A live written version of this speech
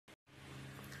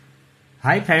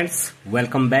Hi friends,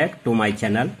 welcome back to my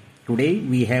channel. Today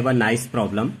we have a nice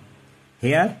problem.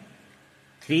 Here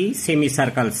three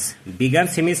semicircles, bigger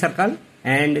semicircle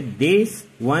and this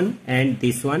one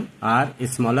are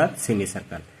smaller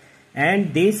semicircle,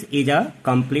 and this is a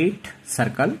complete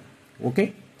circle.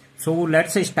 Okay, so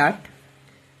let's start.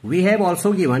 We have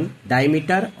also given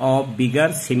diameter of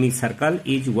bigger semicircle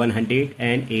is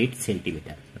 108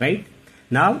 centimeter, right?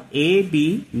 Now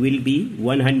AB will be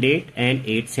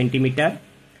 108 centimeter.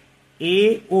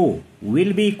 AO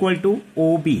will be equal to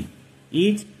OB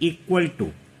is equal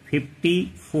to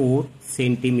 54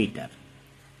 centimeter,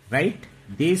 right?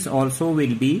 This also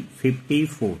will be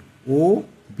 54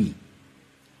 OB,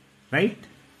 right?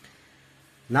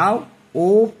 Now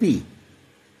OP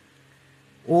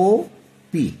will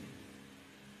be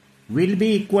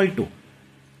equal to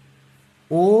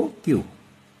OQ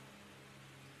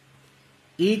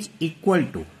is equal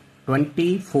to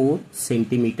 24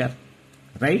 centimeter,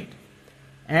 right?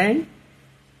 And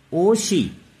OC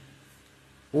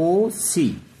will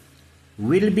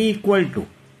be equal to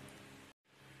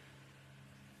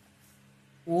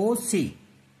OC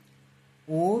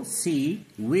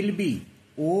will be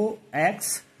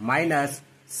OX minus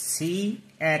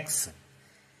CX.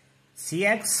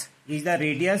 CX is the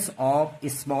radius of a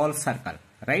small circle,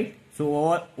 right?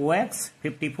 So OX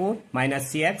 54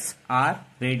 minus CX are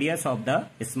radius of the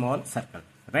small circle,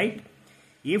 right?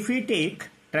 If we take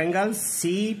triangle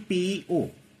CPO,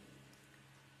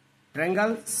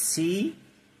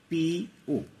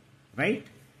 right?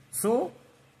 So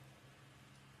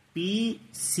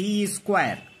PC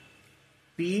square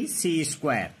is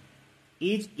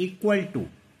equal to,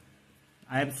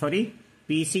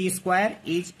 PC square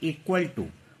is equal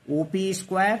to OP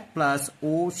square plus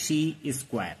OC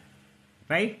square,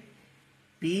 right?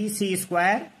 PC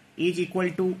square is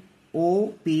equal to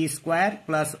OP square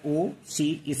plus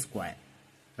OC square,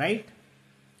 right?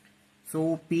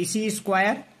 So PC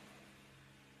square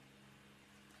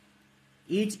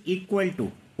is equal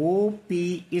to OP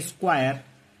square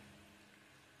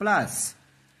plus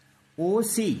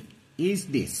OC is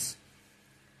this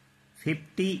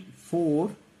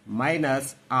 54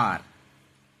 minus R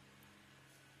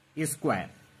square,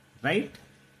 right?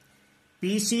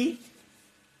 PC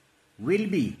will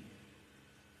be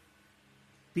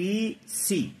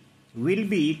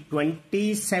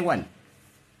 27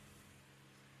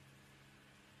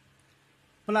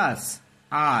 plus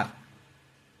R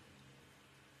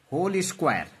whole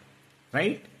square,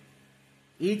 right?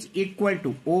 Is equal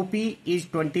to OP is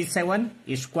 27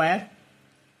 square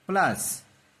plus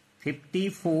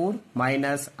 54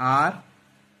 minus R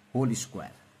whole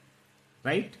square,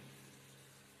 right?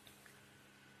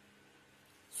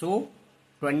 So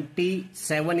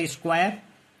 27 square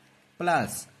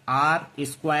plus R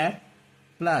square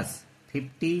plus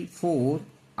 54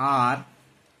 R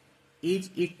is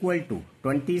equal to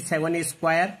 27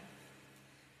 square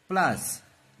plus,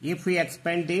 if we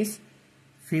expand this,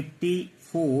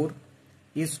 54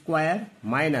 square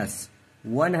minus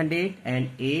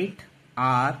 108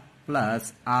 R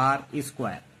plus R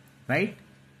square, right?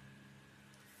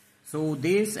 So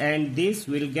this and this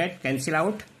will get cancel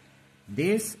out.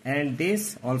 This and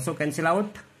this also cancel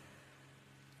out.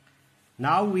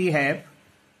 Now we have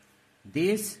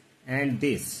this and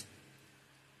this.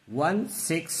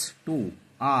 162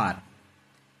 R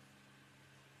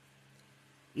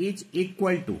is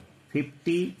equal to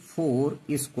 54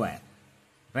 square,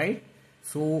 right?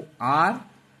 So R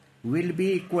will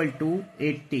be equal to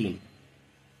 18,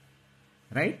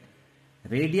 right?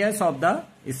 Radius of the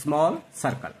small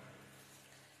circle.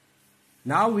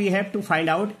 Now we have to find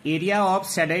out area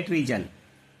of shaded region.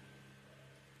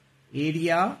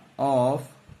 Area of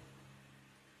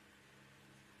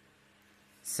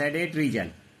shaded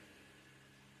region.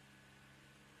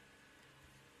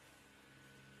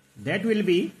 That will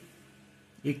be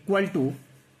equal to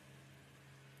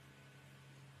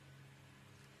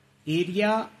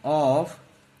area of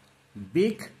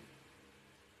big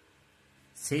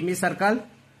semicircle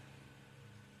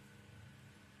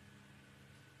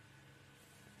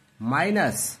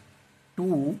minus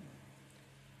 2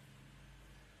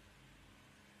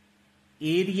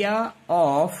 area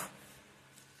of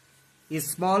a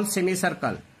small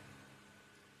semicircle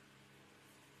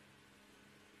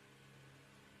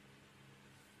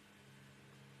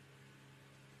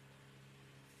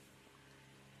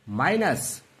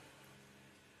minus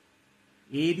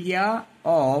area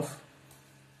of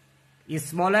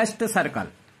smallest circle.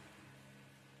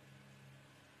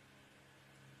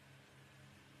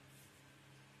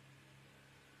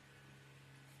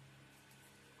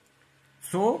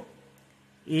 So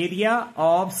area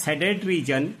of shaded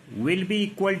region will be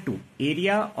equal to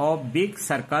area of big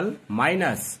circle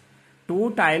minus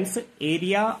 2 times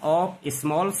area of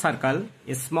small circle,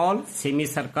 small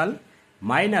semicircle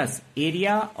minus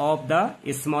area of the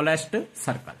smallest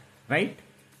circle, right?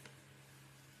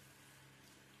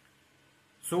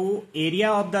 So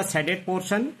area of the shaded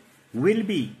portion will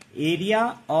be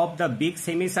area of the big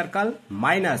semicircle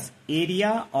minus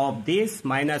area of this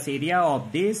minus area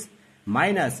of this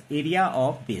minus area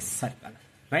of this circle,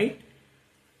 right?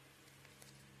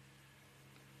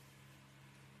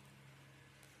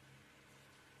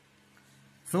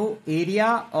 So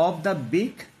area of the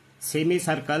big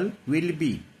semicircle will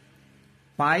be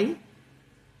pi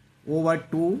over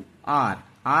 2r.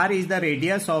 R is the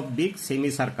radius of big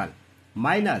semicircle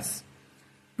minus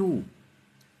 2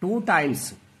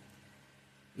 times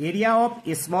area of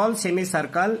small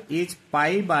semicircle is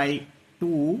pi by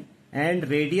 2 and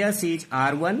radius is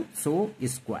r1, so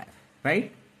square,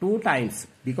 right? 2 times,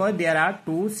 because there are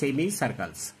 2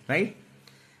 semicircles, right?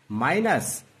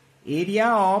 Minus area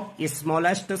of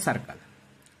smallest circle,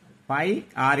 pi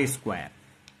r square.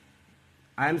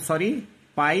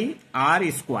 Pi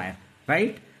r square,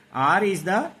 right? R is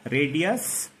the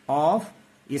radius of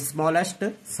smallest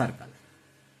circle.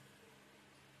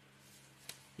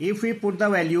 If we put the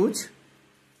values,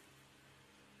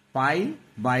 pi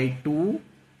by 2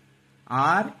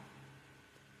 r,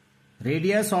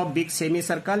 radius of big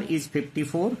semicircle is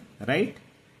 54, right?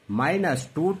 Minus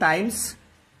 2 times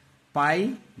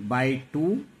pi by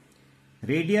 2,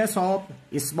 radius of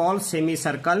small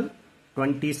semicircle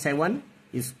 27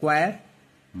 square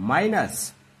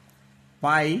minus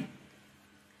pi,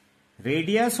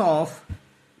 radius of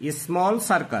small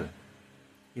circle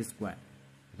square,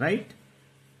 right?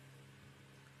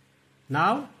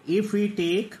 Now if we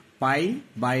take pi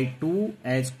by 2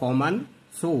 as common,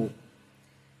 so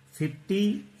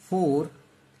 54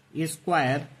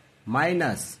 square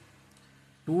minus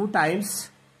 2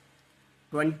 times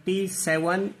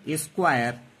 27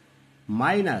 square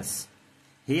minus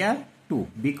here 2,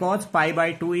 because pi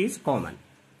by 2 is common,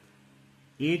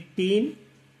 18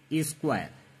 square,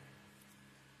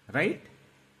 right?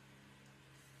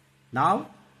 Now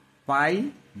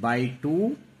pi by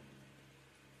 2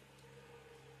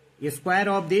 square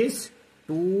of this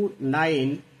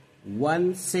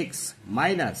 2916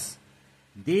 minus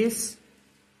this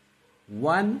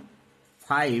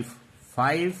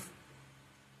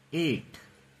 1558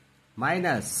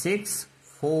 minus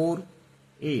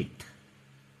 648.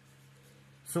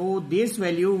 So this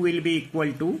value will be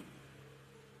equal to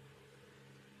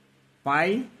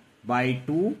pi by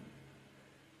 2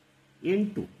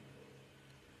 into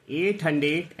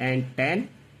 810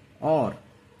 or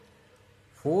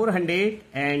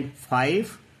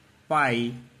 405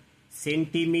 pi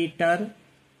centimeter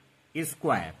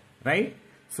square, right?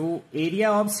 So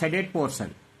area of shaded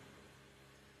portion,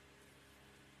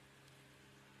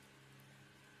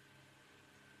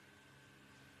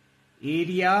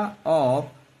 area of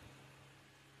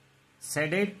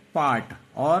shaded part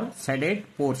or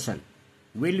shaded portion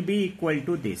will be equal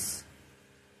to this,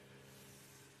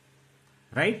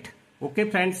 right? Okay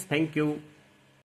friends, thank you.